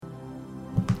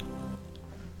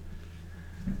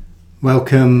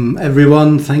Welcome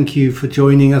everyone. Thank you for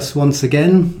joining us once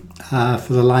again for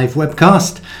the live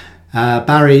webcast.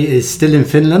 Barry is still in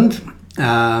Finland.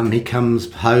 He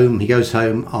goes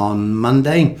home on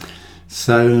Monday.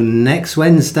 So next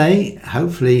Wednesday,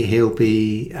 hopefully he'll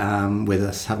be with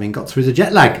us, having got through the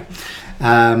jet lag.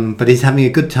 But he's having a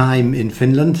good time in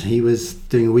Finland. He was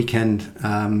doing a weekend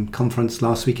conference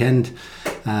last weekend.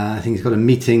 I think he's got a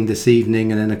meeting this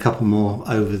evening and then a couple more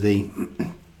over the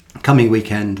coming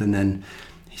weekend, and then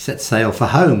he sets sail for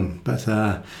home. But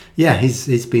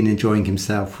he's been enjoying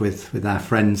himself with our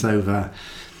friends over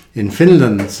in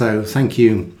Finland. So thank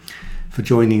you for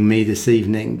joining me this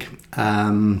evening.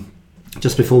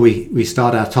 Just before we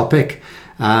start our topic,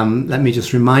 let me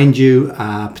just remind you,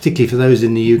 particularly for those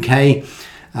in the UK,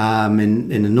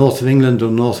 in the north of England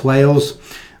or North Wales,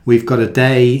 we've got a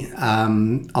day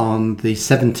on the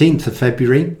 17th of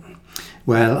February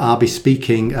where I'll be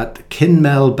speaking at the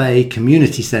Kinmel Bay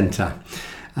Community Centre.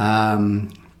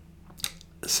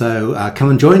 So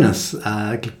come and join us.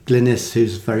 Glynis,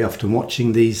 who's very often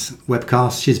watching these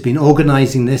webcasts, she's been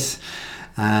organising this,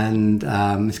 and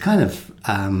it's kind of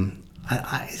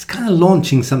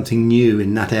launching something new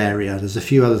in that area. There's a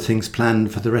few other things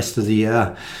planned for the rest of the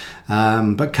year,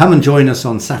 but come and join us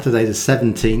on Saturday the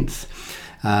 17th,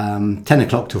 10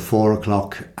 o'clock till 4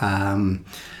 o'clock.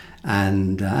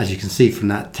 And as you can see from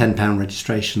that, £10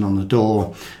 registration on the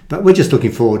door. But we're just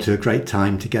looking forward to a great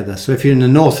time together. So if you're in the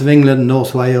north of England,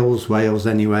 North Wales, Wales,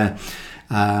 anywhere,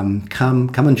 come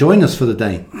and join us for the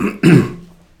day.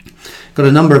 Got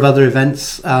a number of other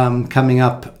events coming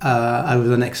up over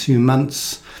the next few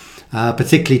months,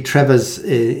 particularly Trevor's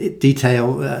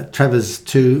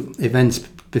two events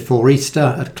before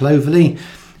Easter at Clovelly,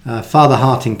 Father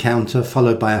Heart Encounter,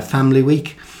 followed by a family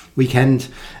weekend.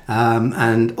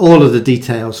 And all of the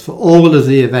details for all of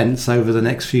the events over the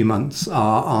next few months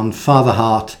are on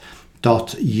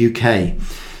fatherheart.uk.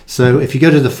 So if you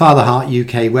go to the Father Heart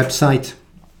UK website,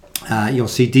 you'll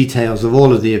see details of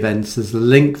all of the events. There's a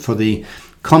link for the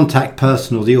contact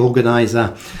person or the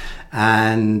organiser,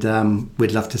 and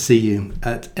we'd love to see you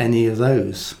at any of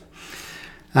those.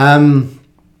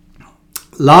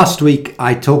 Last week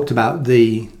I talked about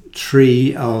the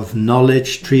tree of the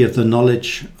knowledge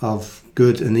of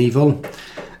good and evil,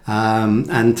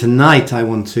 and tonight I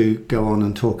want to go on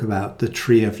and talk about the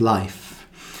tree of life,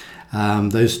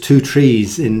 those two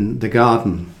trees in the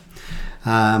garden.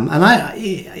 And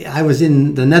I was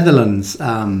in the Netherlands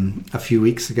a few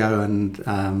weeks ago,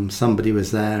 and somebody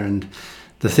was there, and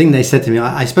the thing they said to me,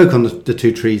 I spoke on the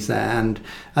two trees there, and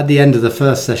at the end of the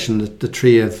first session, the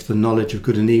tree of the knowledge of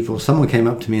good and evil, someone came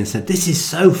up to me and said, "This is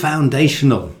so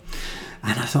foundational."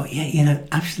 And I thought,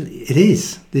 absolutely, it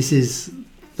is. This is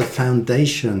the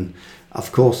foundation,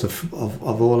 of course, of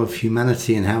all of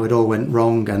humanity and how it all went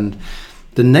wrong, and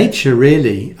the nature,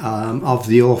 really, of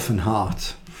the orphan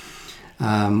heart,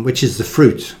 which is the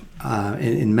fruit,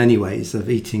 in many ways, of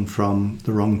eating from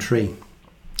the wrong tree.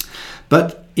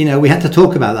 But, we had to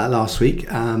talk about that last week,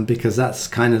 because that's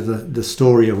kind of the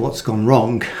story of what's gone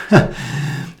wrong.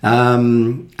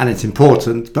 And it's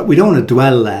important, but we don't want to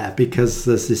dwell there, because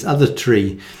there's this other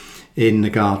tree in the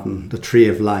garden, the tree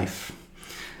of life.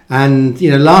 And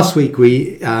last week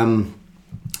we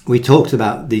talked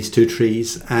about these two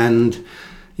trees, and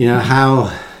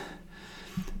how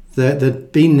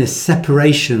there'd been this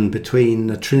separation between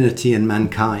the Trinity and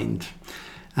mankind,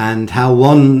 and how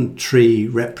one tree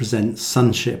represents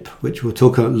sonship, which we'll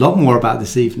talk a lot more about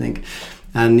this evening,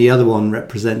 and the other one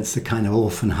represents the kind of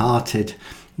orphan-hearted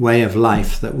way of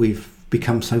life that we've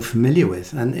become so familiar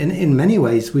with, and in many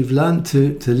ways we've learned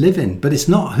to live in, but it's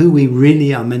not who we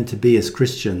really are meant to be as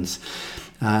Christians.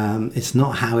 It's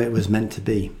not how it was meant to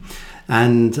be.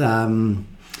 And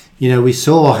we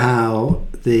saw how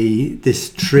this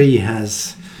tree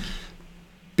has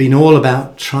been all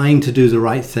about trying to do the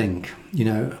right thing.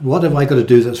 What have I got to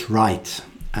do that's right?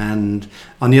 And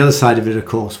on the other side of it, of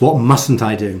course, what mustn't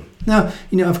I do? Now,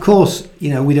 of course, we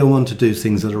don't want to do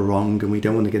things that are wrong, and we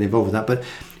don't want to get involved with that. But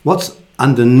what's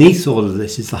underneath all of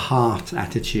this is the heart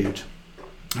attitude.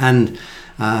 And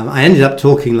I ended up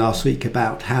talking last week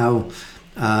about how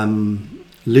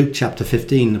Luke chapter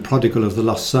 15, the prodigal of the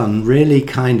lost son, really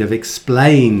kind of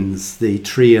explains the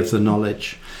tree of the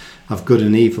knowledge of good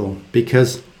and evil.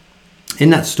 Because in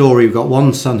that story, we've got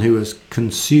one son who was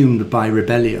consumed by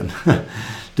rebellion,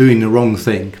 doing the wrong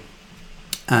thing.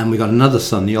 And we got another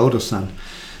son, the older son,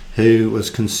 who was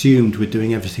consumed with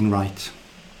doing everything right.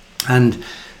 And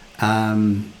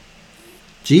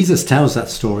Jesus tells that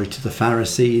story to the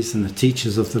Pharisees and the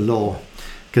teachers of the law,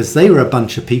 because they were a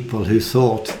bunch of people who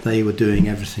thought they were doing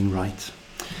everything right.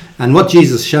 And what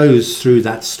Jesus shows through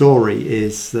that story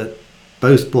is that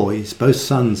both boys, both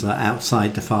sons are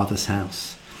outside the father's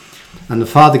house. And the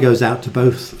father goes out to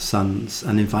both sons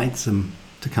and invites them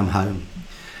to come home.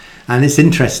 And it's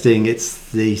interesting,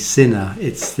 it's the sinner,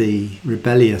 it's the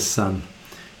rebellious son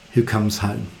who comes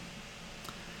home.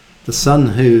 The son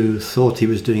who thought he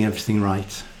was doing everything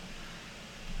right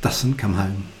doesn't come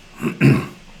home.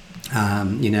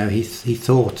 He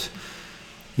thought,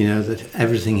 that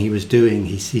everything he was doing,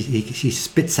 he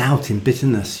spits out in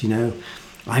bitterness,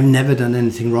 I've never done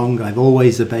anything wrong. I've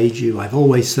always obeyed you. I've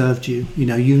always served you.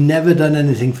 You've never done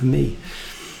anything for me.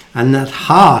 And that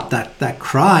heart, that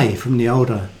cry from the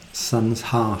older son's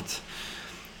heart,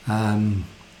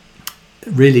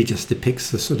 really just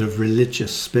depicts the sort of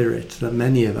religious spirit that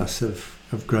many of us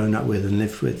have grown up with and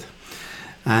lived with.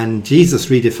 And Jesus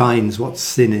redefines what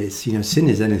sin is. Sin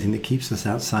is anything that keeps us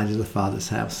outside of the Father's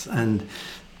house. And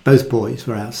both boys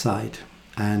were outside.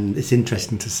 And it's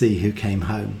interesting to see who came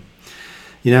home.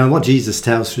 And what Jesus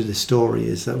tells through this story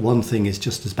is that one thing is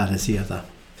just as bad as the other,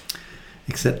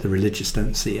 except the religious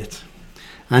don't see it.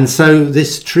 And so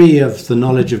this tree of the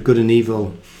knowledge of good and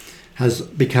evil has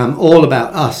become all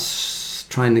about us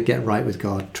trying to get right with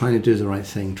God, trying to do the right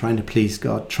thing, trying to please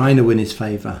God, trying to win his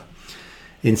favour,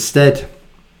 instead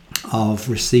of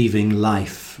receiving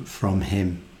life from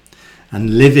him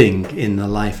and living in the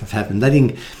life of heaven,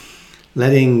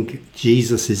 letting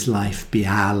Jesus' life be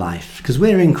our life, because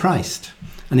we're in Christ.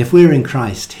 And if we're in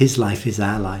Christ, his life is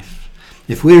our life.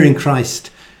 If we're in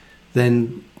Christ,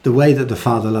 then the way that the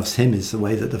Father loves him is the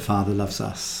way that the Father loves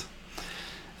us.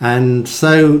 And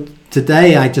so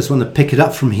today I just want to pick it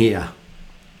up from here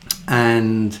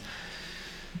and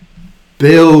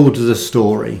build the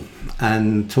story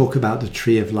and talk about the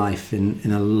tree of life in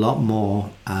a lot more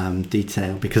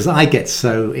detail, because I get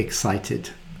so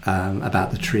excited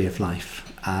about the tree of life.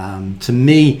 To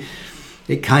me,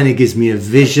 it kind of gives me a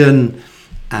vision,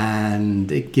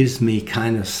 and it gives me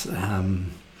kind of,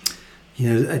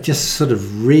 it just sort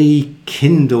of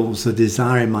rekindles the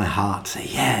desire in my heart to say,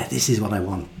 yeah, this is what I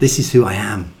want. This is who I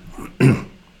am.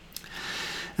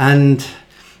 And,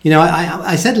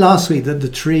 I said last week that the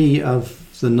tree of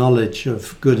the knowledge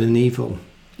of good and evil,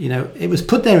 it was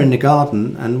put there in the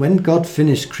garden, and when God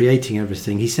finished creating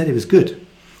everything, he said it was good.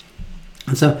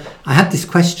 And so I had this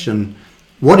question,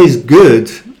 what is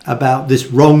good about this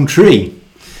wrong tree?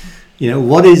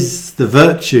 What is the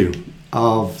virtue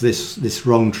of this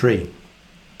wrong tree?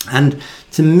 And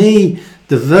to me,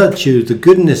 the virtue, the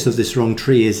goodness of this wrong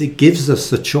tree is it gives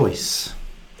us a choice.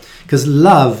 Because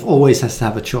love always has to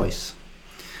have a choice.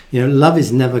 Love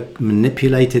is never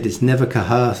manipulated, it's never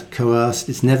coerced,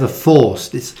 it's never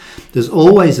forced. There's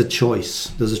always a choice.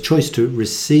 There's a choice to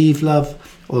receive love,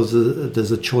 or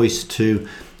there's a choice to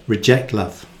reject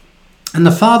love. And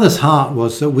the Father's heart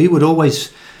was that we would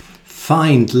always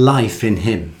find life in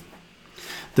him.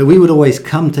 That we would always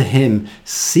come to him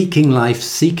seeking life,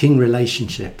 seeking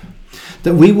relationship.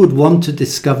 That we would want to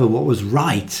discover what was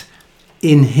right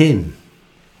in him.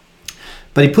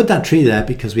 But he put that tree there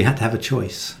because we had to have a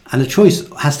choice. And a choice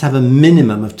has to have a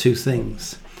minimum of two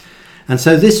things. And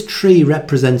so this tree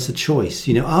represents a choice.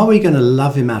 Are we going to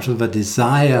love him out of a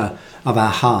desire of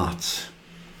our heart?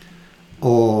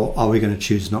 Or are we going to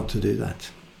choose not to do that?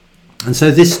 And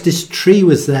so this tree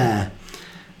was there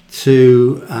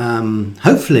to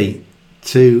hopefully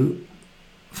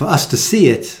for us to see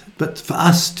it, but for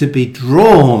us to be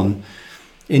drawn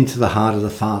into the heart of the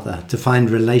Father, to find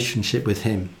relationship with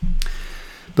him.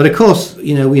 But of course,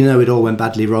 we know it all went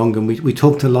badly wrong, and we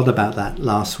talked a lot about that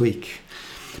last week.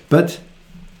 But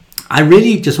I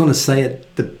really just want to say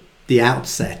at the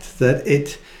outset that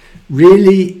it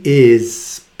really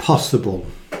is possible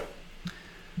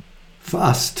for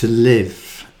us to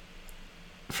live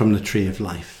from the tree of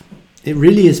life. It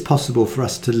really is possible for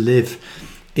us to live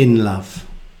in love.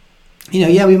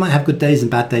 We might have good days and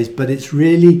bad days, but it's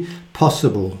really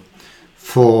possible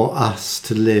for us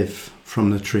to live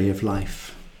from the tree of life.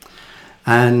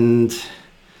 And,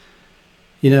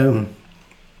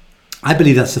 I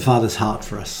believe that's the Father's heart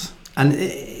for us. And,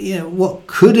 what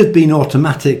could have been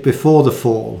automatic before the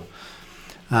fall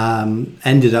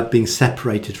ended up being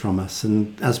separated from us.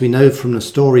 And as we know from the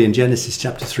story in Genesis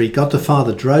chapter 3, God the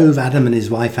Father drove Adam and his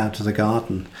wife out of the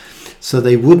garden so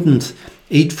they wouldn't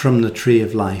eat from the tree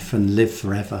of life and live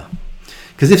forever.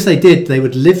 Because if they did, they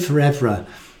would live forever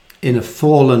in a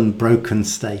fallen, broken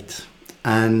state.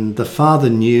 And the Father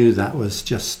knew that was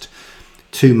just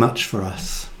too much for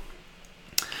us.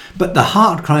 But the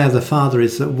heart cry of the Father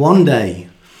is that one day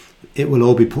it will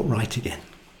all be put right again.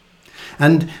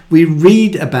 And we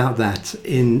read about that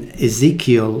in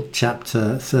Ezekiel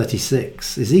chapter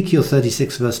 36. Ezekiel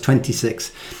 36 verse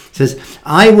 26 says,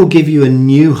 I will give you a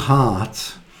new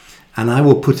heart and I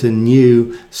will put a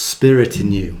new spirit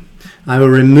in you. I will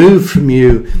remove from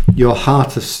you your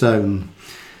heart of stone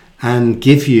and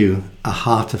give you a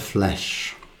heart of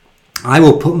flesh. I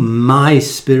will put my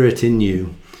spirit in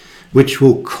you, which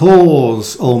will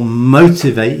cause or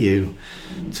motivate you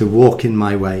to walk in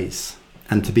my ways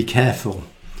and to be careful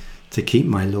to keep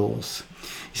my laws.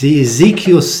 You see,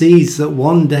 Ezekiel sees that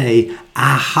one day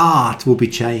our heart will be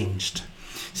changed.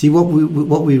 See, what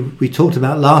we talked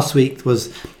about last week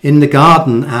was in the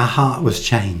garden, our heart was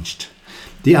changed.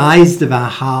 The eyes of our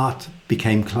heart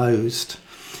became closed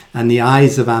and the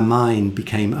eyes of our mind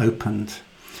became opened.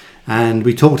 And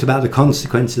we talked about the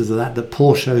consequences of that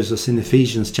Paul shows us in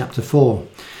Ephesians chapter 4.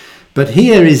 But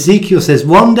here Ezekiel says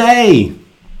one day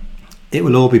it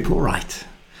will all be put right.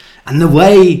 And the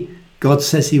way God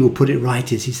says he will put it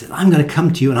right is he said, I'm going to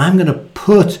come to you and I'm going to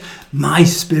put my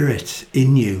spirit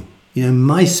in you. You know,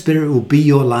 my spirit will be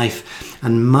your life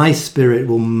and my spirit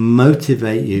will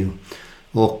motivate you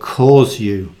or cause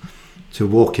you to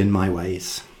walk in my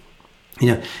ways.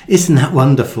 You know, isn't that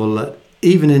wonderful that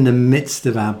even in the midst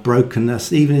of our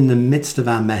brokenness, even in the midst of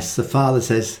our mess, the Father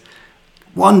says,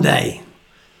 one day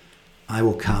I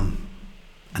will come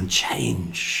and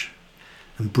change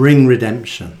and bring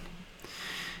redemption.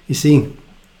 You see,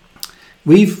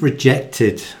 we've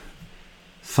rejected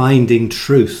finding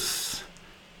truth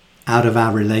out of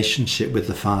our relationship with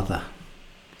the Father.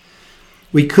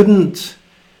 We couldn't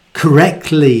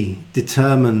correctly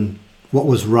determine what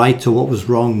was right or what was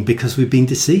wrong because we've been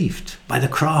deceived by the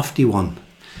crafty one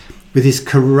with his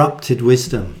corrupted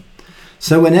wisdom.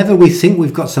 So whenever we think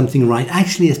we've got something right,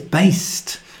 actually it's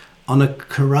based on a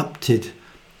corrupted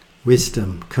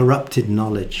wisdom, corrupted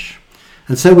knowledge.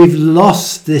 And so we've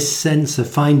lost this sense of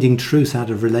finding truth out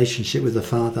of relationship with the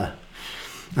Father.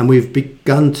 And we've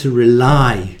begun to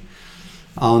rely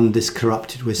on this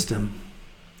corrupted wisdom.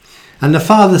 And the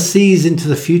Father sees into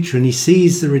the future and he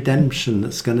sees the redemption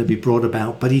that's going to be brought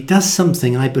about. But he does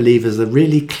something, I believe, as a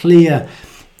really clear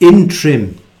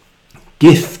interim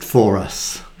gift for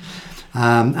us.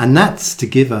 And that's to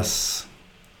give us,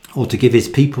 or to give his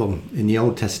people in the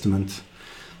Old Testament,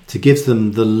 to give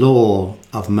them the law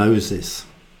of Moses.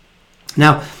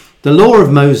 Now, the law of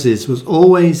Moses was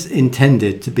always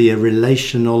intended to be a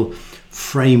relational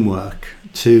framework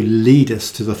to lead us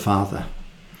to the Father.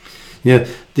 You know,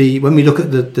 when we look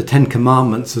at the Ten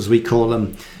Commandments, as we call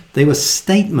them, they were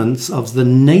statements of the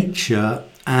nature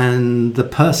and the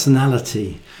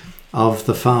personality of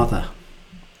the Father.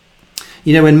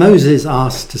 You know, when Moses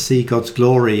asked to see God's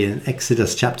glory in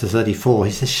Exodus chapter 34,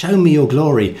 he says, show me your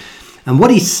glory. And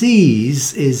what he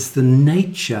sees is the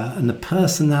nature and the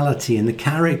personality and the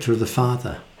character of the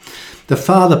Father. The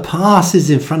Father passes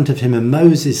in front of him and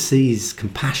Moses sees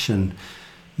compassion,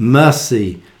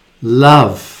 mercy,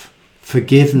 love,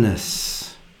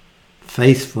 forgiveness,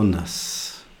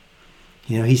 faithfulness.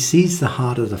 You know, he sees the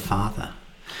heart of the Father.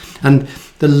 And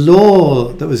the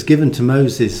law that was given to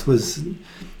Moses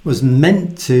was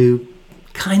meant to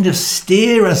kind of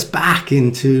steer us back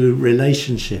into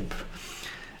relationship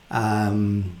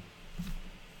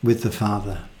with the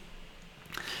Father.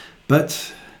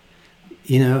 But,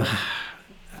 you know,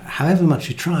 however much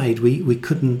we tried, we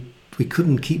couldn't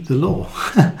keep the law.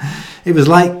 It was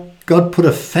like God put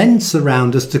a fence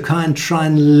around us to try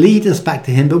and lead us back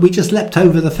to him, but we just leapt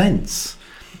over the fence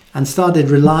and started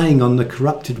relying on the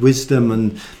corrupted wisdom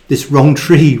and this wrong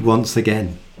tree once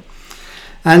again.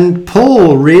 And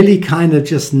Paul really kind of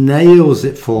just nails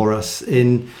it for us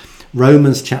in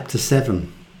Romans chapter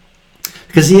 7.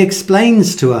 Because he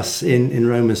explains to us in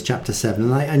Romans chapter 7,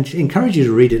 and I encourage you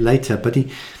to read it later, but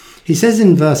he says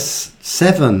in verse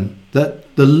 7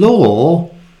 that the law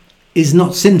is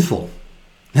not sinful.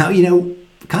 Now, you know,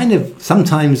 kind of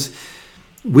sometimes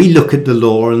we look at the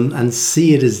law and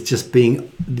see it as just being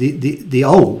the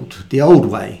old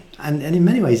way. And in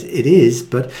many ways it is,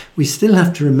 but we still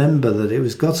have to remember that it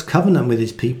was God's covenant with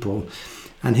his people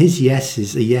and his yes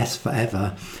is a yes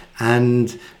forever.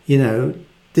 And, you know,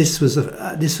 this was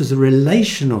a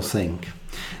relational thing.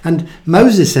 And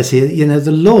Moses says here, you know,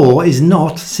 the law is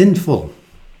not sinful.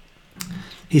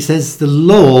 He says the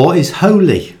law is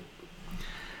holy.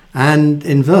 And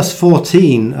in verse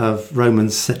 14 of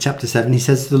Romans chapter 7, he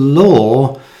says the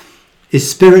law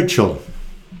is spiritual.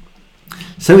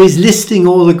 So he's listing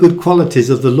all the good qualities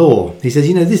of the law. He says,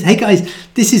 you know, hey guys,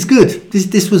 this is good.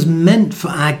 This was meant for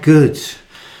our good.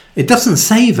 It doesn't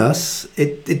save us.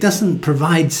 It doesn't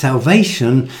provide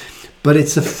salvation, but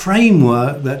it's a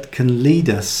framework that can lead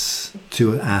us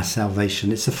to our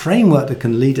salvation. It's a framework that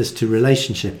can lead us to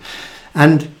relationship.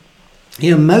 And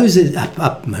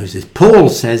Paul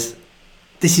says,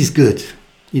 this is good.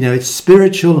 It's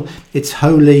spiritual, it's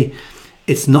holy,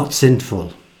 it's not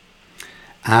sinful.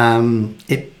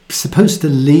 It's supposed to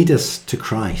lead us to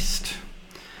Christ.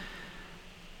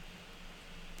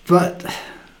 But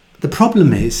the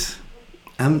problem is,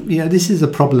 this is a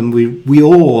problem we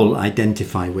all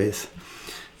identify with.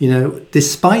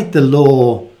 Despite the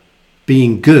law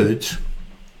being good,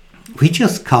 we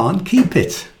just can't keep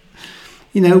it.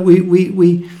 We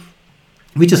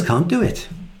just can't do it.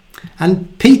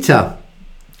 And Peter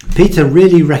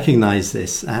really recognized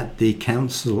this at the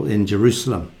council in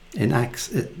Jerusalem in Acts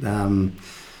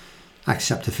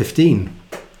chapter 15.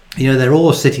 They're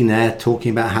all sitting there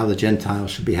talking about how the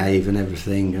Gentiles should behave and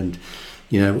everything, and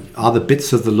are the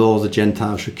bits of the law the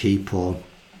Gentiles should keep or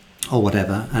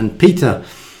whatever. And Peter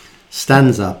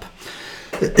stands up.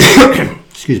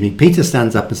 Excuse me. Peter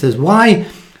stands up and says, "Why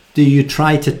do you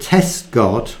try to test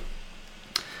God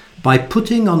by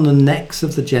putting on the necks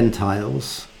of the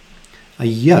Gentiles a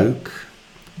yoke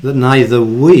that neither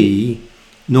we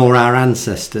nor our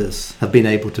ancestors have been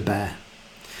able to bear?"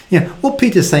 What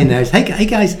Peter's saying there is, hey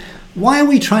guys, why are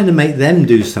we trying to make them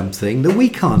do something that we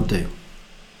can't do?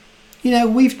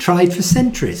 We've tried for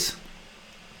centuries.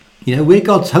 We're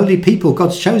God's holy people,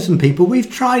 God's chosen people. We've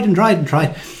tried and tried and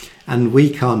tried, and we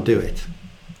can't do it.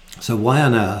 So why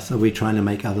on earth are we trying to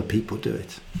make other people do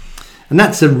it? And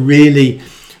that's a really,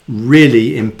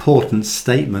 really important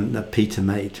statement that Peter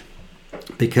made,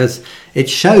 because it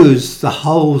shows the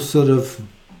whole sort of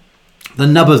the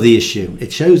nub of the issue.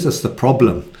 It shows us the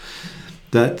problem,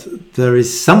 that there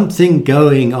is something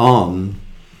going on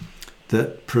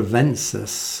that prevents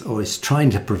us, or is trying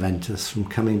to prevent us, from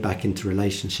coming back into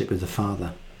relationship with the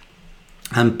Father.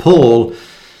 And Paul,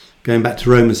 going back to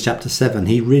Romans chapter 7,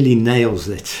 he really nails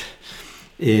it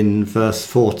in verse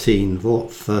 14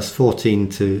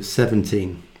 to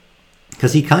 17,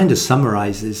 because he kind of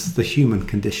summarizes the human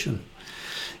condition.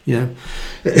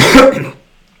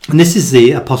 And this is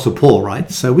the Apostle Paul, right?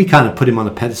 So we kind of put him on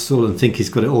a pedestal and think he's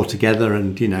got it all together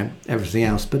and, everything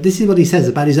else. But this is what he says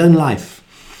about his own life.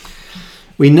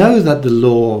 "We know that the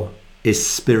law is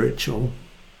spiritual,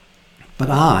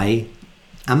 but I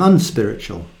am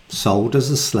unspiritual, sold as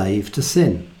a slave to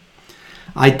sin.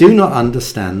 I do not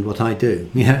understand what I do."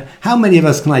 How many of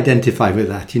us can identify with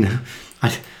that?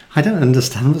 I don't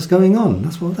understand what's going on.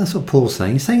 That's what Paul's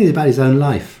saying. He's saying it about his own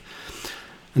life.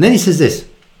 And then he says this: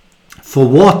 For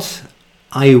what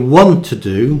I want to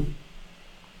do,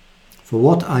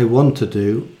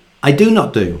 I do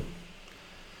not do.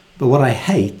 But what I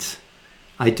hate,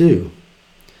 I do.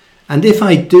 And if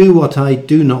I do what I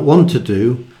do not want to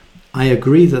do, I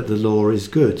agree that the law is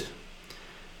good.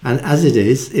 And as it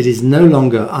is no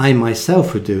longer I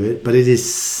myself who do it, but it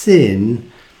is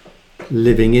sin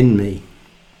living in me.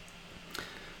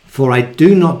 For I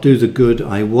do not do the good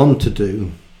I want to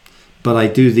do, but I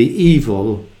do the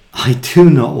evil I do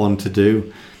not want to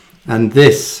do, and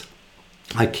this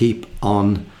I keep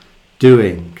on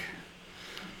doing.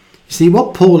 You see,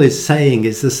 what Paul is saying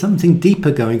is there's something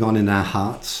deeper going on in our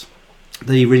hearts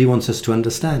that he really wants us to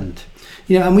understand.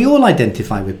 And we all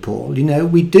identify with Paul.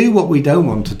 We do what we don't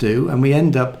want to do, and we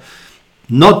end up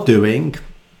not doing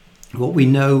what we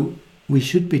know we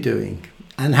should be doing.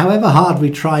 And however hard we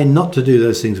try not to do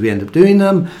those things, we end up doing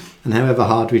them. And however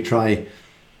hard we try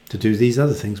to do these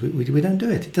other things, we don't do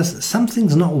it.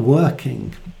 Something's not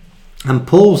working. And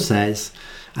Paul says,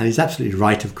 and he's absolutely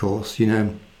right, of course,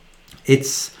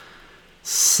 it's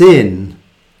sin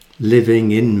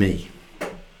living in me.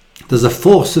 There's a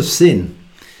force of sin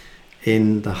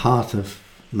in the heart of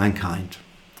mankind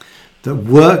that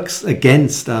works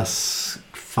against us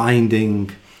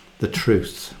finding the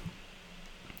truth.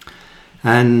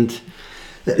 And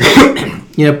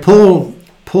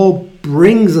Paul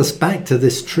brings us back to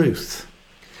this truth.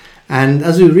 And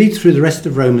as we read through the rest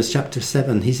of Romans chapter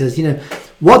 7, he says,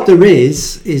 what there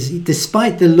is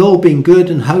despite the law being good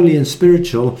and holy and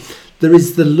spiritual, there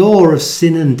is the law of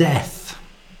sin and death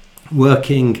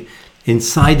working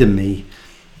inside of me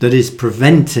that is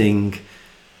preventing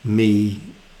me,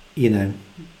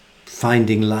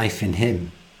 finding life in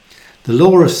him. The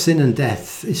law of sin and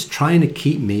death is trying to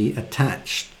keep me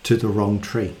attached to the wrong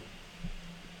tree.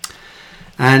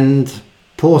 And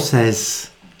Paul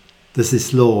says there's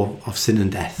this law of sin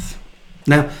and death.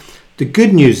 Now, the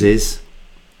good news is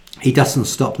he doesn't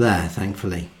stop there,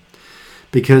 thankfully,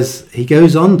 because he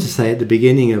goes on to say at the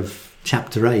beginning of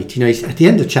chapter 8. He's at the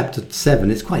end of chapter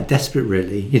 7. It's quite desperate,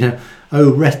 really.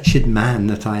 "Oh, wretched man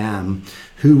that I am,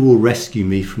 who will rescue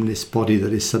me from this body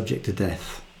that is subject to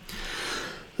death?"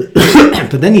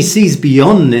 But then he sees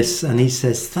beyond this and he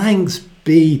says, "Thanks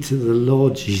be to the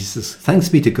Lord Jesus. Thanks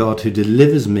be to God who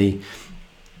delivers me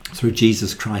through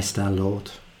Jesus Christ our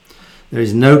Lord. There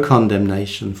is no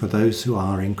condemnation for those who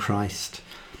are in Christ,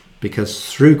 because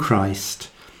through Christ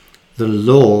the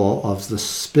law of the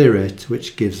Spirit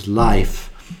which gives life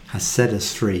has set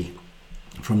us free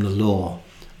from the law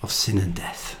of sin and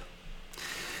death."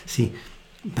 See,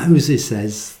 Moses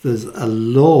says there's a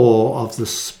law of the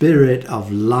Spirit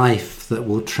of life that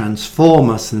will transform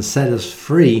us and set us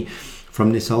free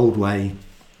from this old way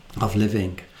of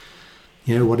living.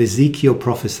 What Ezekiel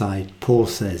prophesied, Paul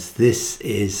says, this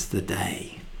is the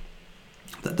day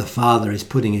that the Father is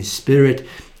putting his Spirit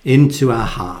into our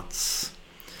hearts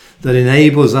that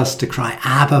enables us to cry,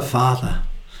 "Abba, Father."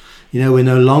 We're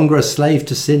no longer a slave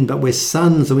to sin, but we're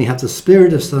sons, and we have the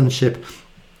spirit of sonship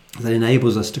that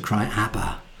enables us to cry,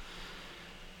 "Abba."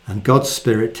 And God's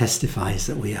Spirit testifies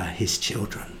that we are his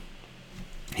children.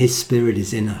 His Spirit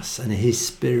is in us, and his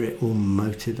Spirit will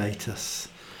motivate us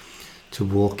to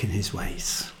walk in his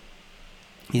ways.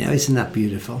 Isn't that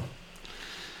beautiful?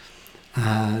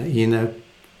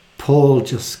 Paul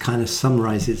just kind of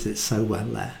summarizes it so well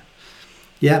there.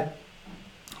 Yeah,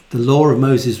 the law of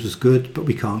Moses was good, but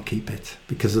we can't keep it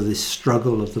because of this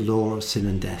struggle of the law of sin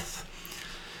and death.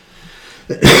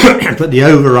 But the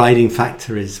overriding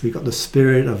factor is we've got the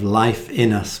Spirit of life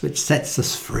in us, which sets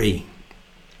us free.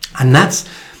 And that's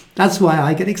why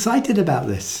I get excited about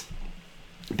this,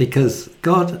 because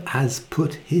God has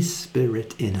put his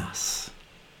Spirit in us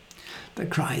that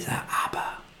cries out, "Abba,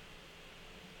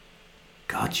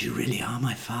 God, you really are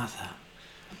my Father."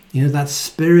 That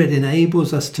Spirit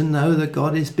enables us to know that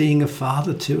God is being a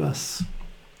Father to us.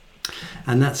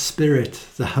 And that Spirit,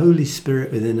 the Holy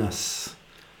Spirit within us,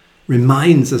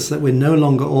 reminds us that we're no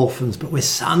longer orphans, but we're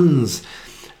sons.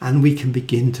 And we can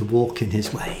begin to walk in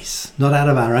his ways, not out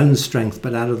of our own strength,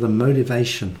 but out of the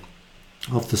motivation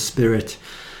of the Spirit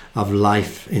of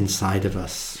life inside of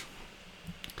us.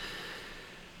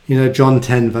 John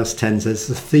 10 verse 10 says,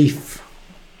 "The thief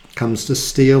comes to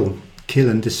steal, kill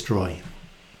and destroy.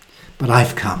 But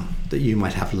I've come that you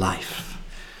might have life,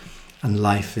 and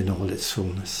life in all its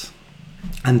fullness."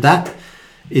 And that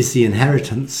is the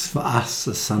inheritance for us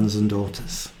as sons and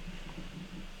daughters,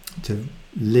 to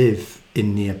live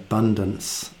in the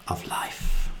abundance of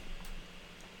life.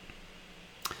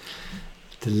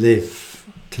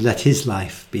 To let his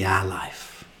life be our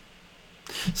life,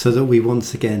 so that we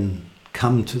once again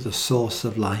come to the source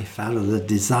of life out of the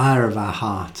desire of our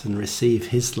heart and receive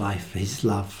his life, his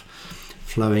love,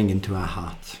 flowing into our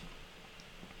heart.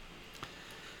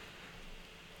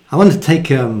 I want to take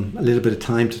a little bit of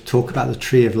time to talk about the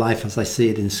tree of life as I see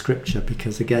it in Scripture,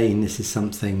 because again, this is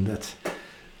something that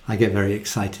I get very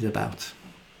excited about.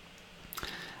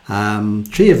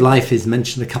 Tree of life is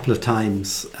mentioned a couple of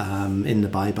times in the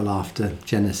Bible after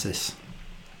Genesis.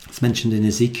 It's mentioned in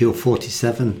Ezekiel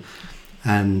 47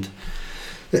 and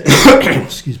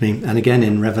excuse me, and again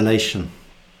in Revelation.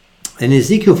 In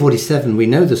Ezekiel 47, we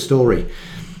know the story.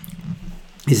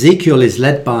 Ezekiel is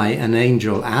led by an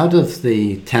angel out of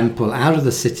the temple, out of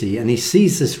the city, and he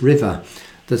sees this river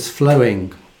that's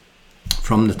flowing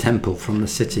from the temple, from the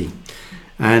city.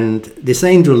 And this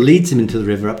angel leads him into the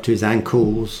river up to his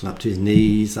ankles, up to his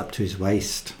knees, up to his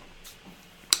waist.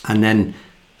 And then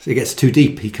it gets too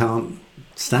deep. He can't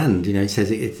stand. He says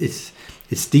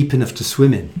it's deep enough to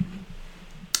swim in.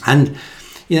 And,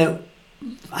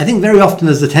 I think very often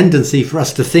there's a tendency for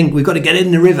us to think we've got to get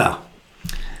in the river.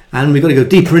 And we've got to go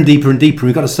deeper and deeper and deeper. And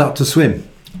we've got to start to swim.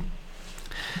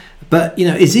 But,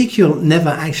 Ezekiel never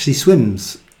actually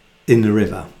swims in the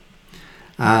river.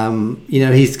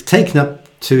 He's taken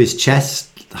up to his chest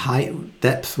height,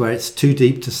 depth where it's too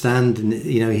deep to stand. And,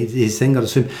 he's then got to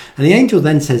swim. And the angel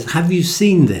then says, "Have you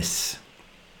seen this?"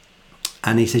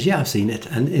 And he says, "Yeah, I've seen it."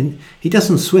 And he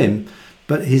doesn't swim,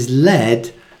 but he's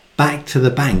led back to the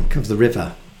bank of the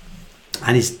river.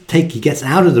 And he gets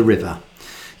out of the river.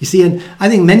 You see, and I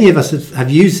think many of us have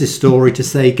used this story to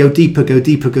say, go deeper, go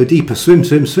deeper, go deeper, swim,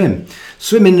 swim, swim.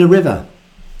 Swim in the river.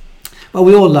 Well,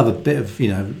 we all love a bit of,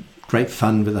 great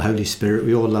fun with the Holy Spirit.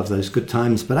 We all love those good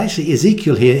times. But actually,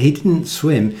 Ezekiel here, he didn't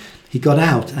swim. He got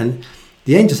out. And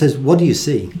the angel says, "What do you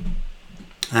see?"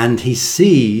 And he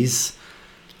sees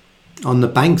on the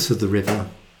banks of the river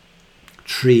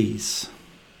trees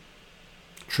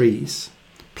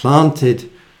planted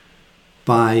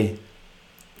by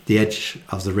the edge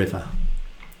of the river.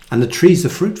 And the trees are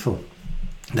fruitful.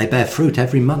 They bear fruit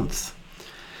every month.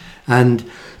 And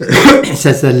it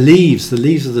says the leaves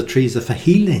of the trees are for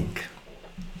healing.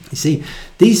 You see,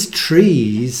 these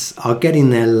trees are getting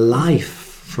their life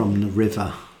from the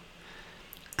river,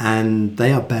 and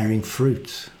they are bearing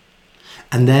fruit,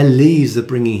 and their leaves are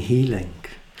bringing healing.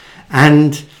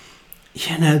 And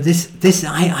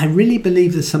I really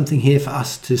believe there's something here for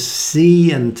us to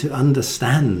see and to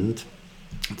understand,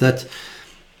 that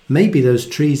maybe those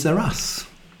trees are us.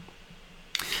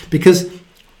 Because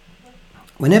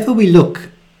whenever we look,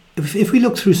 if we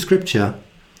look through Scripture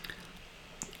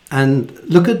and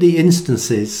look at the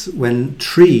instances when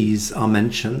trees are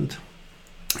mentioned,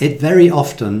 it very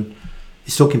often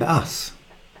is talking about us.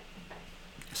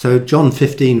 So John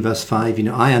 15 verse 5,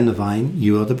 I am the vine,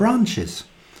 you are the branches.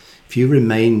 If you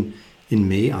remain in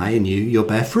me, I in you, you'll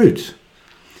bear fruit.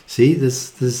 See,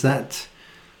 there's that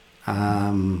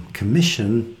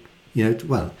commission,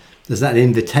 there's that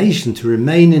invitation to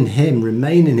remain in him,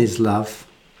 remain in his love,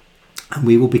 and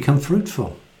we will become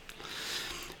fruitful.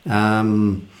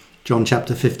 John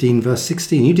chapter 15 verse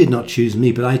 16, you did not choose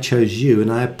me, but I chose you,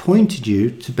 and I appointed you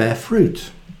to bear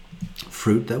fruit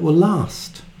that will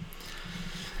last.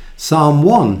 Psalm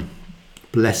 1,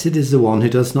 blessed is the one who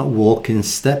does not walk in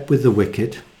step with the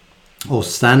wicked, or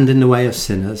stand in the way of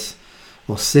sinners,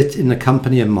 or sit in the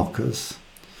company of mockers,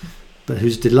 but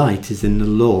whose delight is in the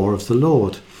law of the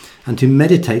Lord, and who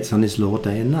meditates on his law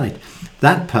day and night.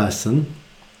 That person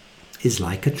is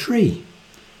like a tree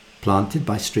planted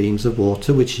by streams of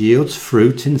water, which yields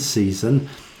fruit in season,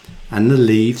 and the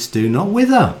leaves do not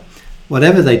wither.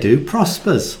 Whatever they do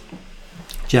prospers.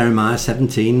 Jeremiah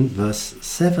 17 verse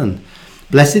 7.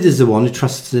 Blessed is the one who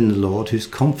trusts in the Lord, whose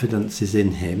confidence is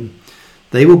in him.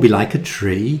 They will be like a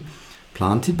tree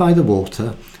planted by the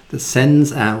water that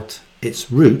sends out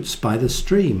its roots by the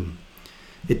stream.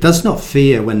 It does not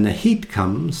fear when the heat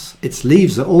comes. Its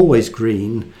leaves are always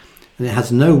green, and it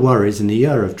has no worries in the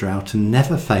year of drought, and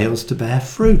never fails to bear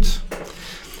fruit.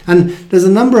 And there's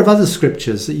a number of other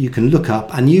scriptures that you can look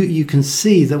up, and you can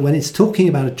see that when it's talking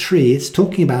about a tree, it's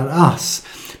talking about us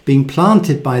being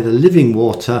planted by the living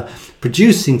water,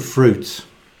 producing fruit.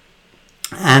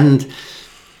 And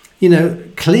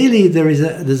clearly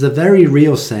there's a very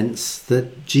real sense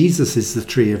that Jesus is the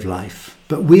tree of life,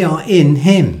 but we are in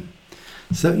him.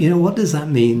 So what does that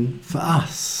mean for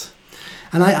us?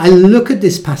 And I look at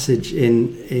this passage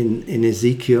in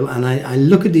Ezekiel, and I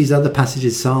look at these other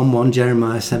passages, Psalm 1,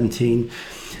 Jeremiah 17,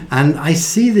 and I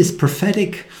see this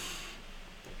prophetic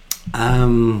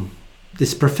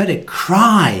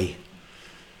cry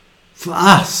for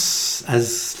us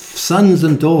as sons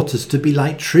and daughters to be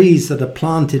like trees that are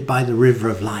planted by the river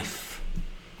of life.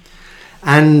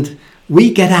 And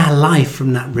we get our life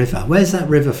from that river. Where's that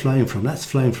river flowing from? That's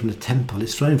flowing from the temple.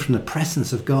 It's flowing from the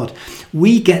presence of God.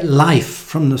 We get life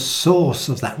from the source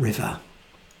of that river.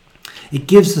 It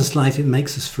gives us life. It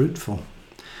makes us fruitful.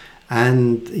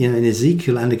 And in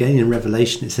Ezekiel and again in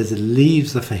Revelation, it says the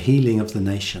leaves are for healing of the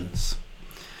nations.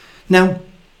 Now,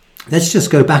 let's just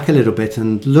go back a little bit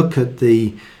and look at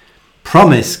the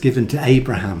promise given to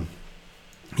Abraham.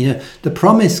 The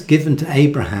promise given to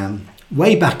Abraham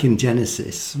way back in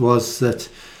Genesis was that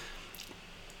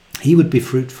he would be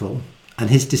fruitful and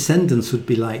his descendants would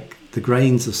be like the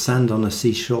grains of sand on a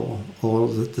seashore, or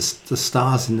the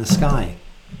stars in the sky,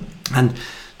 and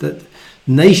that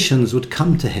nations would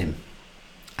come to him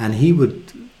and he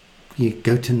would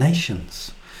go to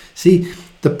nations. See,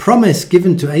 the promise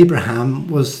given to Abraham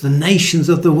was the nations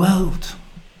of the world.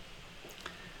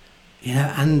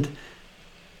 And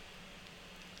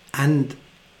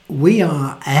we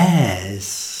are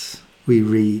heirs, we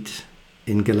read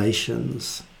in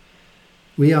Galatians.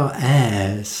 We are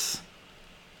heirs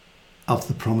of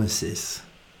the promises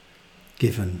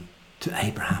given to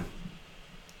Abraham.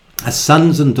 As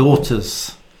sons and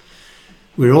daughters,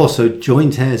 we're also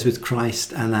joint heirs with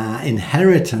Christ, and our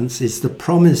inheritance is the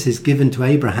promises given to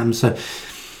Abraham. So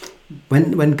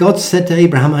when God said to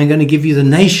Abraham, I'm going to give you the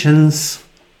nations,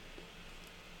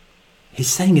 he's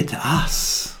saying it to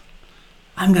us.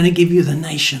 I'm going to give you the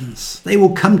nations. They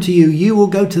will come to you. You will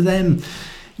go to them.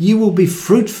 You will be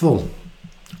fruitful.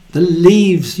 The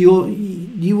leaves,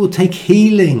 you will take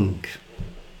healing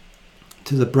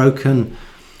to the broken,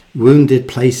 wounded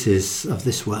places of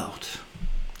this world.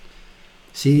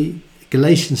 See,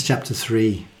 Galatians chapter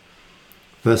 3,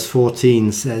 verse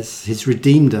 14 says, he's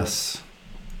redeemed us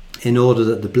in order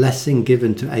that the blessing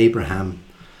given to Abraham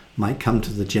might come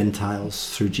to the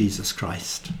Gentiles through Jesus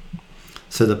Christ,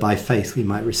 so that by faith we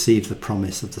might receive the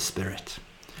promise of the Spirit.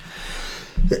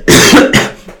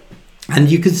 And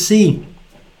you can see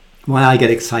why I get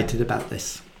excited about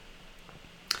this.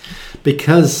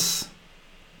 Because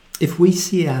if we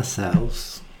see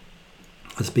ourselves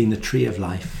as being the tree of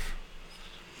life.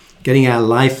 Getting our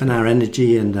life and our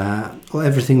energy and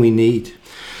everything we need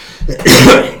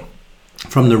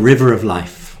from the river of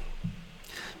life.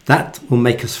 That will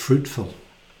make us fruitful,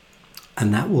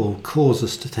 and that will cause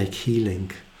us to take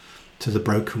healing to the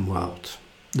broken world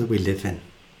that we live in.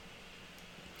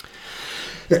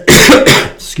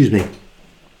 Excuse me.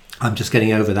 I'm just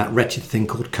getting over that wretched thing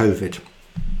called COVID.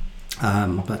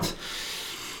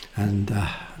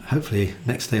 Hopefully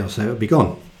next day or so it'll be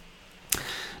gone.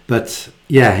 But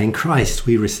yeah, in Christ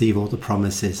we receive all the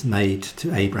promises made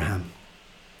to Abraham.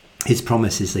 His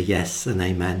promises are yes and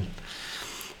amen.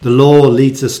 The law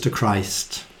leads us to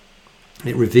Christ.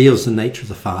 It reveals the nature of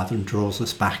the Father and draws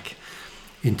us back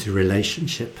into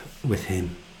relationship with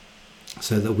him,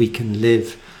 so that we can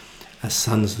live as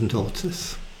sons and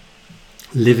daughters,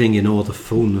 living in all the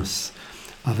fullness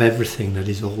of everything that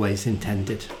is always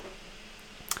intended.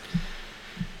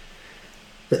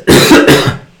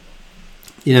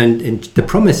 In the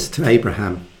promise to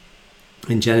Abraham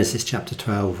in Genesis chapter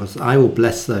 12 was, I will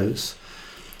bless those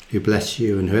who bless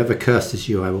you, and whoever curses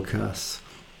you I will curse,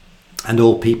 and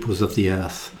all peoples of the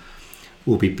earth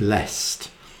will be blessed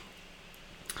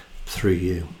through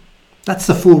you. That's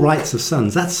the full rights of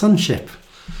sons. That's sonship.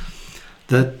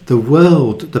 That the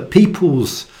world, the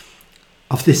peoples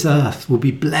of this earth will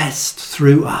be blessed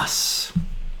through us.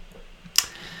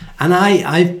 And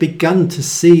I've begun to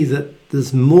see that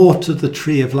there's more to the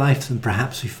tree of life than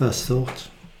perhaps we first thought.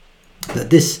 That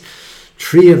this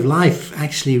tree of life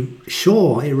actually,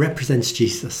 sure, it represents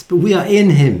Jesus, but we are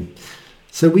in him.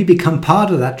 So we become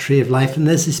part of that tree of life, and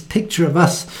there's this picture of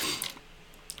us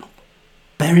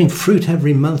bearing fruit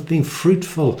every month, being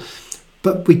fruitful,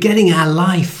 but we're getting our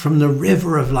life from the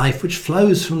river of life, which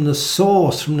flows from the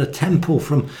source, from the temple,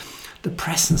 from the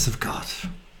presence of God.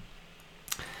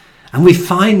 And we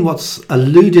find what's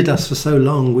eluded us for so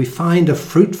long. We find a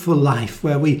fruitful life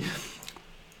where we,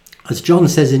 as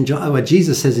Jesus says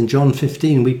in John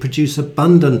 15, we produce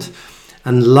abundant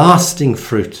and lasting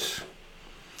fruit.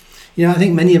 I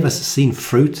think many of us have seen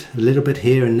fruit a little bit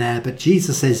here and there, but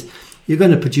Jesus says you're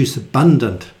going to produce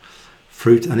abundant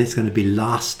fruit, and it's going to be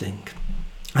lasting.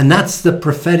 And that's the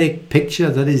prophetic picture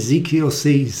that Ezekiel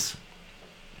sees,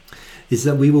 is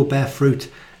that we will bear fruit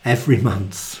every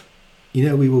month.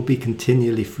 We will be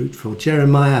continually fruitful.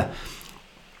 Jeremiah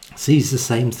sees the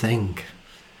same thing.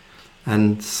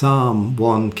 And Psalm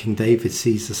 1, King David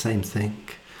sees the same thing.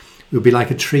 We'll be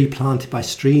like a tree planted by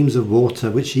streams of water,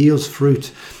 which yields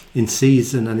fruit in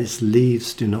season, and its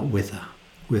leaves do not wither.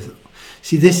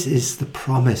 See, this is the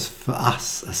promise for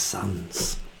us as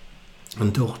sons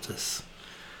and daughters,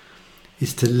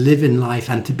 is to live in life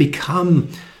and to become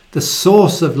the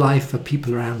source of life for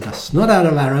people around us. Not out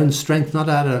of our own strength, not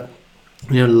out of,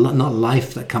 not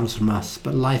life that comes from us,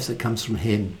 but life that comes from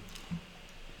him,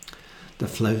 that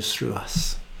flows through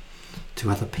us to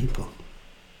other people.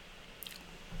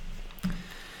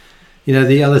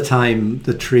 The other time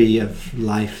the tree of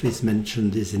life is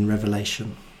mentioned is in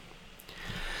Revelation.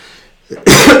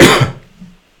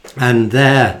 And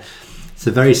there it's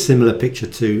a very similar picture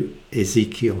to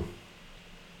Ezekiel.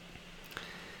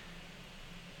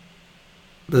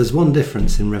 There's one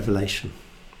difference in Revelation,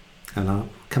 and I'll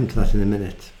come to that in a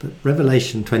minute. But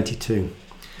Revelation 22,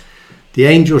 the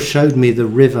angel showed me the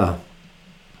river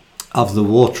of the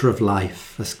water of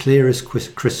life, as clear as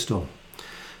crystal,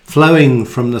 flowing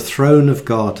from the throne of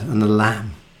God and the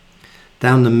Lamb,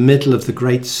 down the middle of the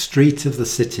great street of the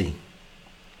city.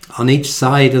 On each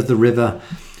side of the river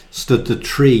stood the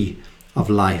tree of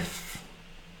life,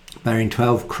 bearing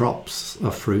 12 crops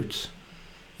of fruit,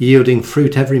 yielding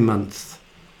fruit every month.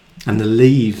 And the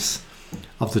leaves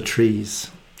of the tree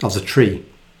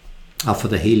are for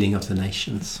the healing of the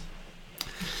nations.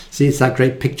 See, it's that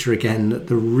great picture again, that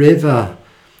the river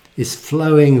is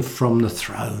flowing from the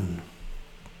throne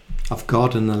of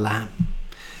God and the Lamb.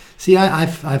 See,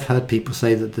 I've heard people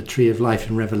say that the tree of life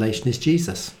in Revelation is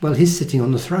Jesus. Well, he's sitting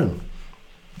on the throne.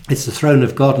 It's the throne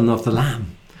of God and of the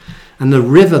Lamb. And the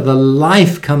river, the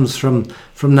life comes from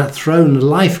that throne. The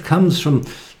life comes from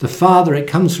the Father. It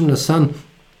comes from the Son.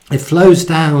 It flows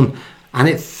down and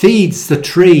it feeds the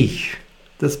tree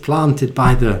that's planted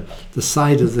by the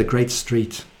side of the great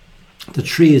street. The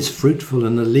tree is fruitful,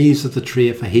 and the leaves of the tree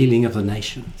are for healing of the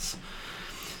nations.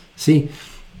 See,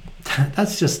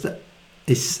 that's just,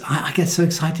 I get so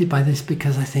excited by this,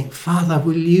 because I think, Father,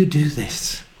 will you do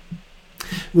this?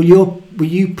 Will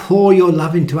you pour your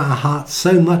love into our hearts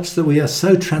so much that we are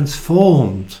so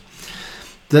transformed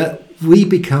that we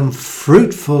become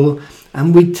fruitful,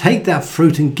 and we take that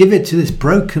fruit and give it to this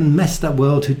broken, messed up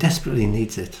world who desperately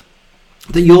needs it.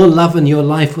 That your love and your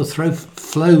life will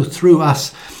flow through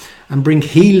us, and bring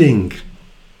healing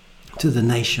to the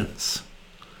nations.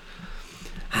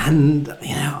 And,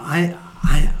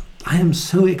 I am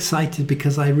so excited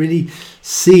because I really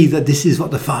see that this is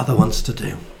what the Father wants to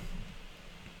do.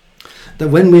 That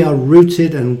when we are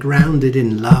rooted and grounded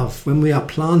in love, when we are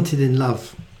planted in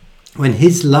love, when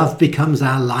his love becomes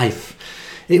our life,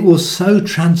 it will so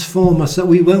transform us that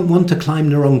we won't want to climb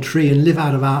the wrong tree and live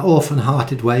out of our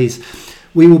orphan-hearted ways.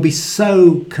 We will be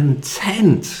so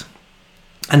content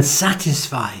and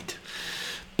satisfied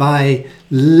by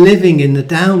living in the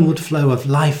downward flow of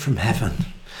life from heaven,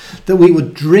 that we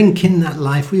would drink in that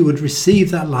life, we would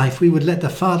receive that life, we would let the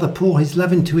Father pour his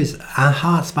love into our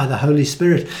hearts by the Holy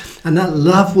Spirit, and that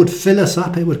love would fill us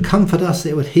up, it would comfort us,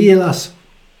 it would heal us,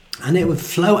 and it would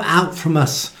flow out from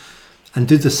us and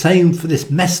do the same for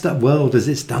this messed up world as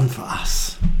it's done for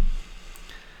us.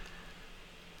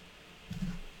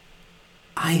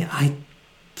 I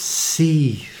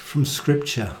see from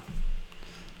Scripture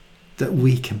that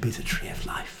we can be the tree of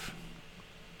life.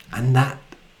 And that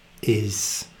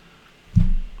is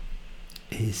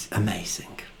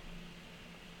amazing.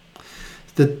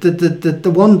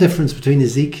 The one difference between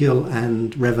Ezekiel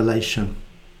and Revelation,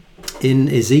 in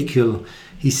Ezekiel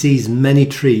he sees many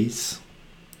trees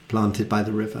planted by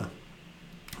the river,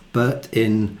 but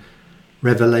in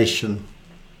Revelation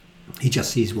he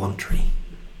just sees one tree.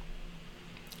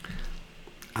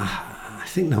 I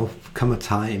think there will come a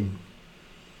time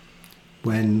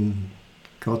when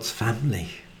God's family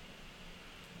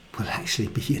will actually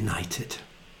be united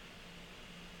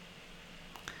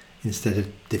instead of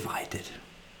divided.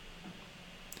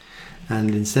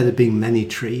 And instead of being many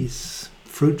trees,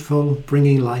 fruitful,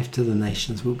 bringing life to the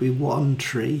nations, will be one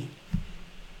tree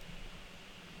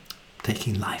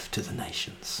taking life to the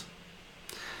nations.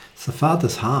 It's the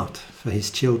Father's heart for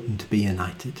his children to be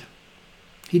united.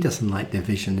 He doesn't like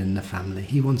division in the family.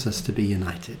 He wants us to be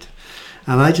united.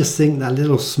 And I just think that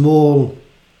little small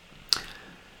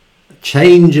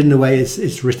change in the way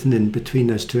it's written in between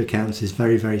those two accounts is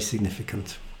very, very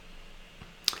significant.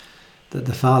 That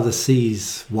the Father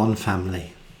sees one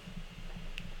family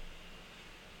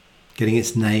getting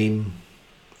its name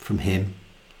from him,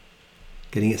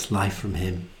 getting its life from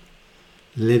him,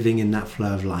 living in that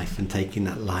flow of life and taking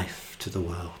that life to the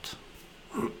world.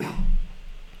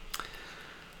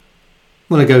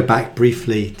 I want to go back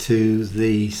briefly to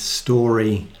the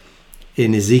story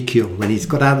in Ezekiel when he's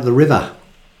got out of the river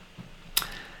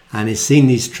and he's seen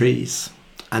these trees,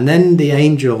 and then the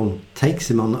angel takes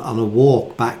him on a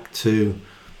walk back to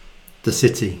the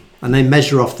city, and they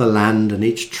measure off the land, and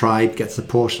each tribe gets a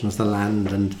portion of the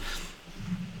land, and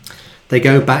they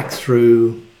go back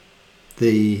through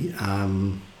the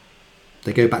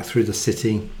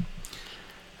city,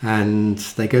 and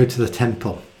they go to the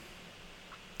temple,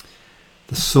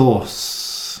 the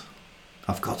source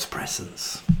of God's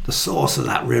presence, the source of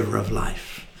that river of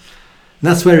life. And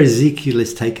that's where Ezekiel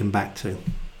is taken back to.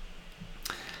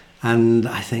 And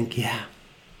I think,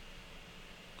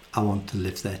 I want to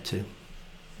live there too.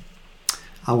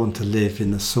 I want to live in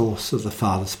the source of the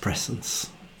Father's presence,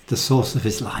 the source of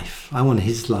his life. I want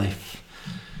his life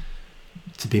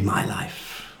to be my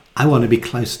life. I want to be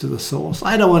close to the source.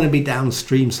 I don't want to be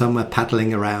downstream somewhere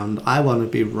paddling around. I want to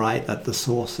be right at the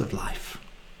source of life.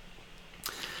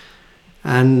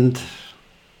 And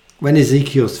when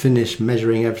Ezekiel's finished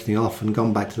measuring everything off and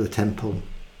gone back to the temple,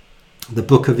 the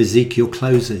book of Ezekiel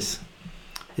closes.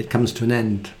 It comes to an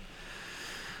end.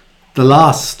 The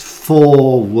last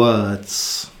 4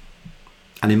 words,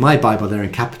 and in my Bible they're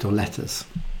in capital letters,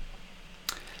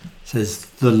 says,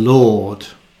 "The Lord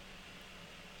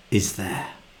is there."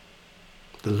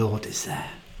 The Lord is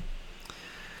there.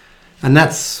 And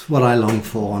that's what I long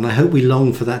for, and I hope we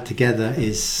long for that together.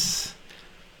 Is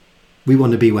we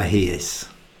want to be where he is.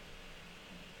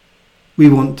 We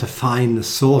want to find the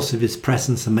source of his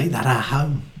presence and make that our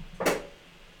home.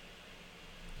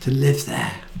 To live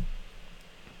there,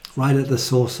 right at the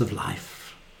source of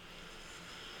life.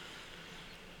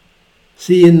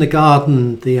 See, in the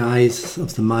garden, the eyes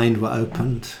of the mind were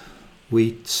opened.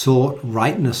 We sought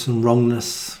rightness and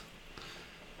wrongness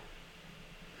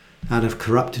out of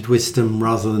corrupted wisdom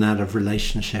rather than out of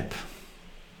relationship.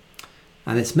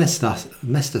 And it's messed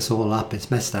us all up. It's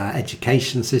messed our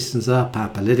education systems up, our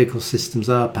political systems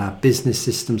up, our business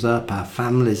systems up, our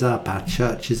families up, our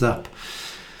churches up.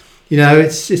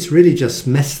 It's really just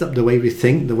messed up the way we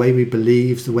think, the way we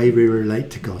believe, the way we relate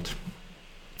to God.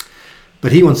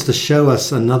 But he wants to show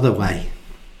us another way.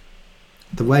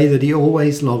 The way that he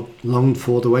always longed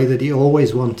for, the way that he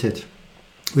always wanted,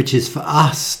 which is for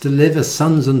us to live as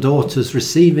sons and daughters,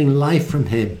 receiving life from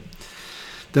him,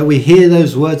 that we hear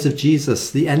those words of Jesus,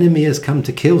 the enemy has come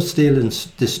to kill, steal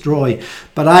and destroy,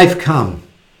 but I've come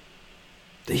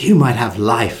that you might have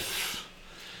life,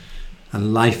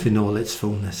 and life in all its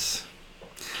fullness.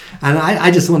 And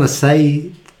I just want to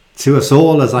say to us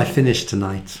all as I finish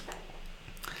tonight,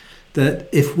 that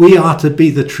if we are to be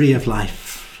the tree of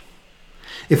life,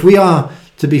 if we are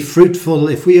to be fruitful,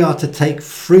 if we are to take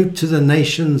fruit to the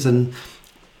nations and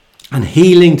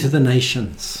healing to the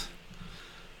nations,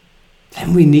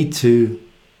 then we need to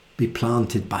be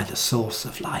planted by the source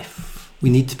of life. We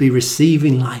need to be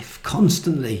receiving life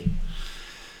constantly.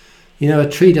 You know, a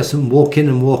tree doesn't walk in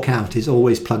and walk out, it's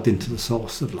always plugged into the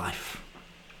source of life.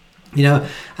 You know,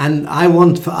 and I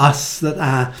want for us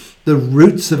that the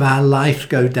roots of our life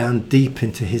go down deep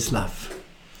into his love.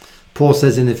 Paul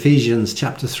says in Ephesians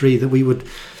chapter 3 that we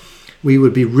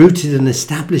would be rooted and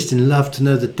established in love, to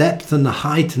know the depth and the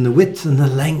height and the width and the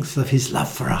length of his love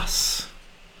for us.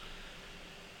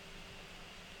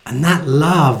 And that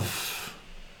love,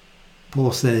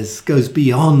 Paul says, goes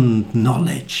beyond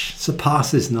knowledge,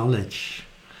 surpasses knowledge.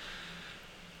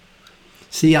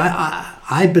 See,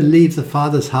 I believe the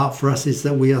Father's heart for us is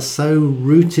that we are so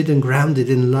rooted and grounded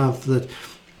in love that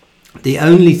the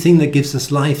only thing that gives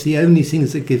us life, the only thing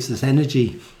that gives us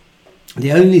energy,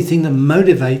 the only thing that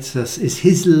motivates us is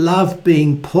his love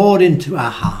being poured into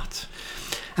our heart.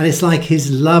 And it's like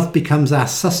his love becomes our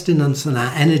sustenance and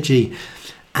our energy,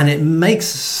 and it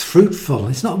makes us fruitful.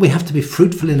 It's not we have to be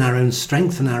fruitful in our own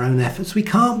strength and our own efforts. We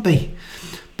can't be.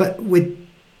 But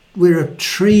we're a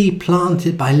tree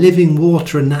planted by living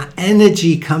water, and that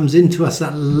energy comes into us,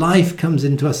 that life comes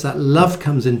into us, that love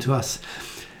comes into us,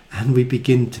 and we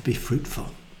begin to be fruitful.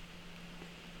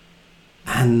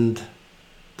 And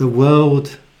the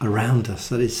world around us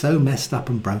that is so messed up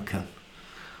and broken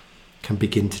can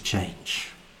begin to change.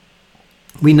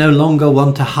 We no longer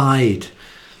want to hide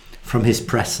from his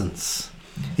presence.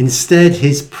 Instead,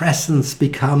 his presence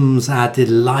becomes our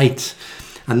delight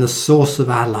and the source of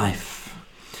our life.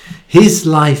 His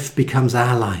life becomes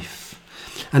our life.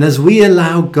 And as we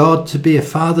allow God to be a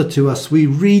father to us, we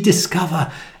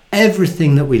rediscover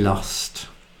everything that we lost.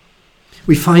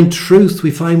 We find truth,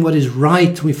 we find what is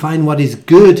right, we find what is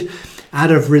good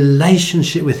out of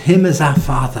relationship with him as our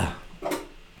Father.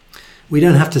 We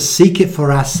don't have to seek it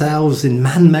for ourselves in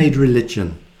man-made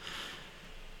religion.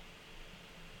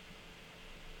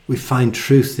 We find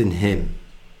truth in him.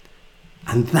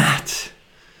 And that,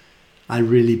 I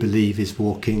really believe, is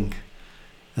walking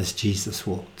as Jesus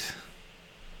walked.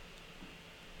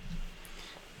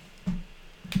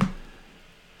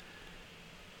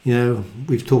 You know,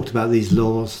 we've talked about these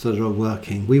laws that are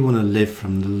working. We want to live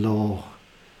from the law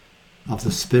of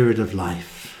the Spirit of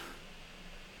life,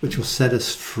 which will set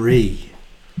us free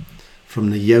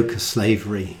from the yoke of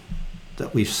slavery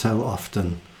that we've so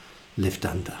often lived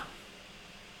under.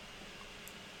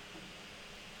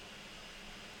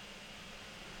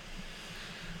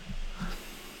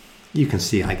 You can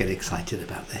see I get excited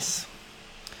about this,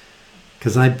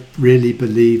 because I really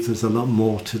believe there's a lot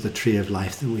more to the tree of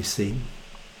life than we've seen.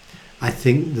 I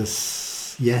think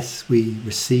this, yes, we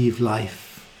receive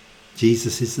life.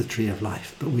 Jesus is the tree of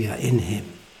life, but we are in him.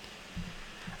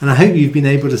 And I hope you've been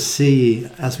able to see,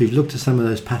 as we've looked at some of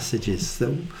those passages,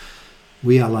 that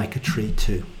we are like a tree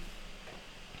too,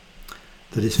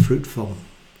 that is fruitful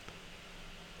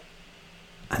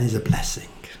and is a blessing.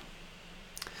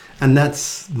 And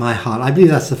that's my heart. I believe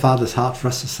that's the Father's heart for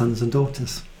us as sons and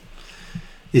daughters,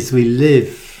 is we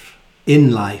live in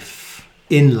life,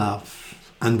 in love,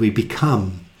 and we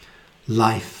become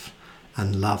life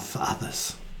and love for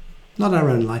others. Not our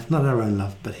own life, not our own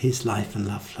love, but his life and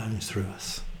love flowing through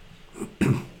us.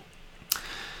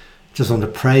 Just want to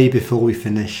pray before we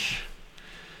finish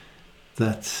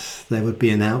that there would be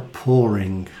an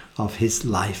outpouring of his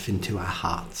life into our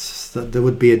hearts, that there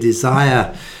would be a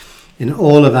desire in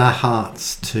all of our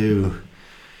hearts there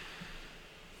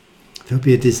would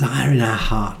be a desire in our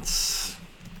hearts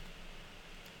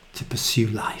to pursue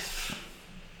life,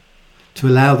 to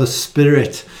allow the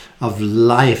Spirit of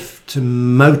life to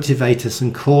motivate us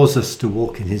and cause us to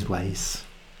walk in his ways.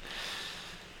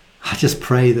 I just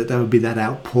pray that there would be that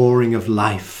outpouring of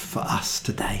life for us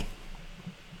today,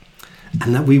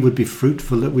 and that we would be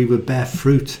fruitful, that we would bear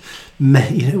fruit.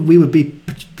 We would be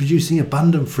producing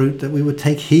abundant fruit, that we would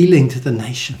take healing to the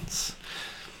nations.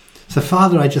 So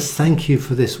Father, I just thank you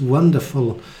for this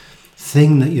wonderful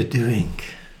thing that you're doing.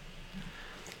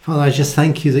 Father, I just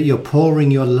thank you that you're pouring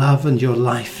your love and your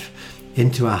life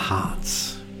into our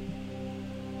hearts.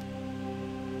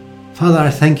 Father, I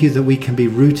thank you that we can be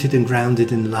rooted and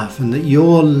grounded in love, and that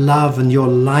your love and your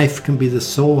life can be the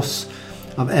source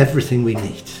of everything we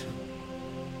need.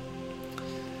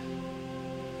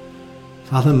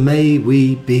 Father, may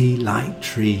we be like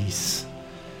trees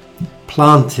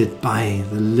planted by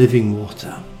the living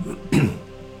water,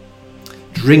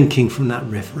 drinking from that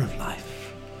river of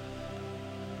life.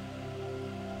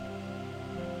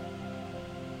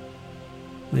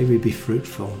 May we be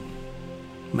fruitful.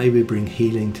 May we bring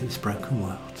healing to this broken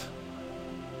world.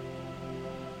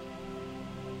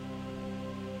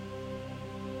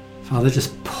 Father,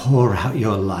 just pour out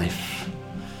your life.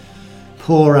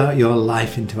 Pour out your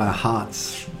life into our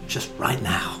hearts just right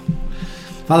now.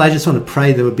 Father, I just want to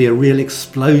pray there would be a real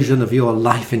explosion of your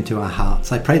life into our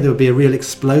hearts. I pray there would be a real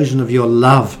explosion of your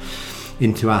love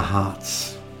into our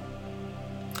hearts.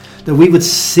 That we would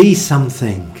see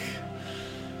something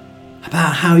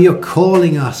about how you're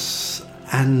calling us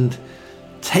and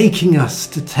taking us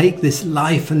to take this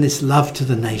life and this love to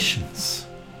the nations.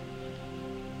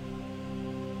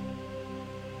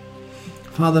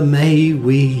 Father, may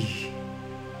we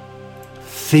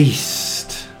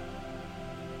feast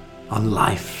on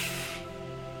life.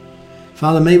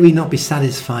 Father, may we not be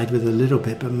satisfied with a little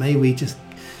bit, but may we just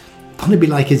want to be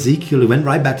like Ezekiel, who went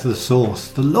right back to the source.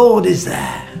 The Lord is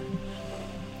there.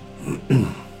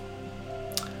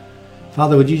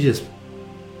 Father, would you just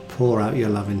pour out your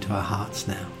love into our hearts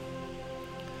now?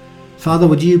 Father,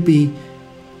 would you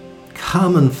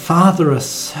come and father us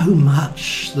so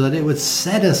much that it would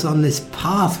set us on this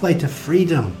pathway to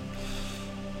freedom,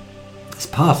 this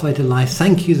pathway to life.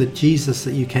 Thank you that Jesus,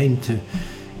 that you came to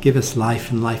give us life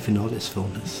and life in all its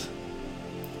fullness.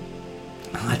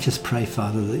 And I just pray,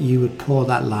 Father, that you would pour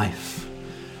that life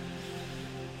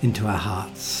into our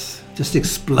hearts. Just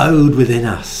explode within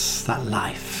us that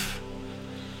life.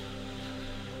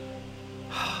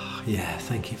 Yeah,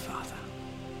 thank you, Father.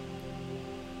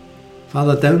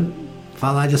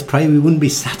 Father, I just pray we wouldn't be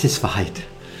satisfied,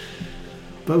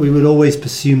 but we would always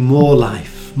pursue more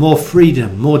life, more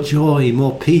freedom, more joy,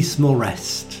 more peace, more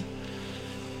rest.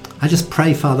 I just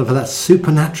pray, Father, for that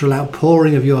supernatural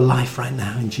outpouring of your life right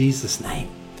now in Jesus' name.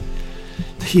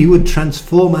 That you would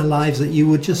transform our lives, that you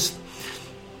would just,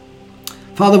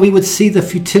 Father, we would see the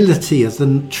futility of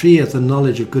the tree of the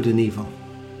knowledge of good and evil.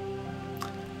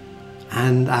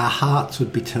 And our hearts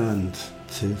would be turned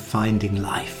to finding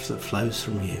life that flows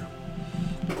from you.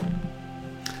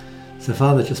 So,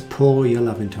 Father, just pour your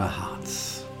love into our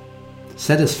hearts.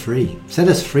 Set us free. Set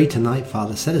us free tonight,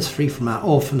 Father. Set us free from our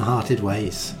orphan-hearted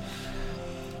ways.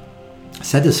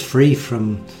 Set us free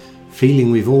from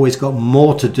feeling we've always got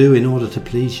more to do in order to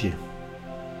please you.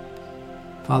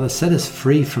 Father, set us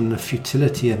free from the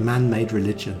futility of man-made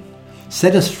religion.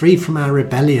 Set us free from our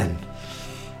rebellion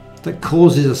that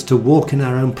causes us to walk in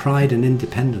our own pride and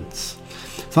independence.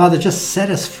 Father, just set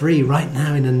us free right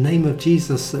now in the name of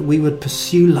Jesus, that we would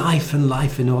pursue life and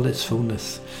life in all its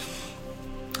fullness.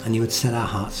 And you would set our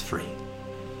hearts free.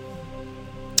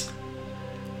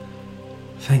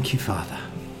 Thank you, Father.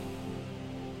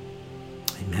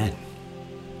 Amen.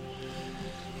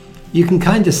 You can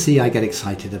kind of see I get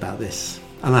excited about this.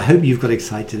 And I hope you've got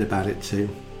excited about it too.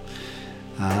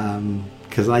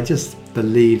 Because I just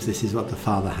believe this is what the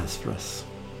Father has for us.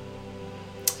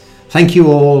 Thank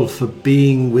you all for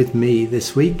being with me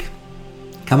this week.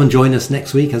 Come and join us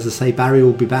next week. As I say, Barry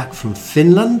will be back from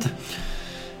Finland.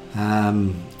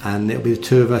 And it'll be the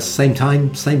two of us, same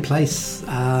time, same place,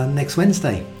 next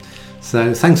Wednesday.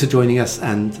 So thanks for joining us,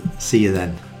 and see you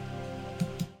then.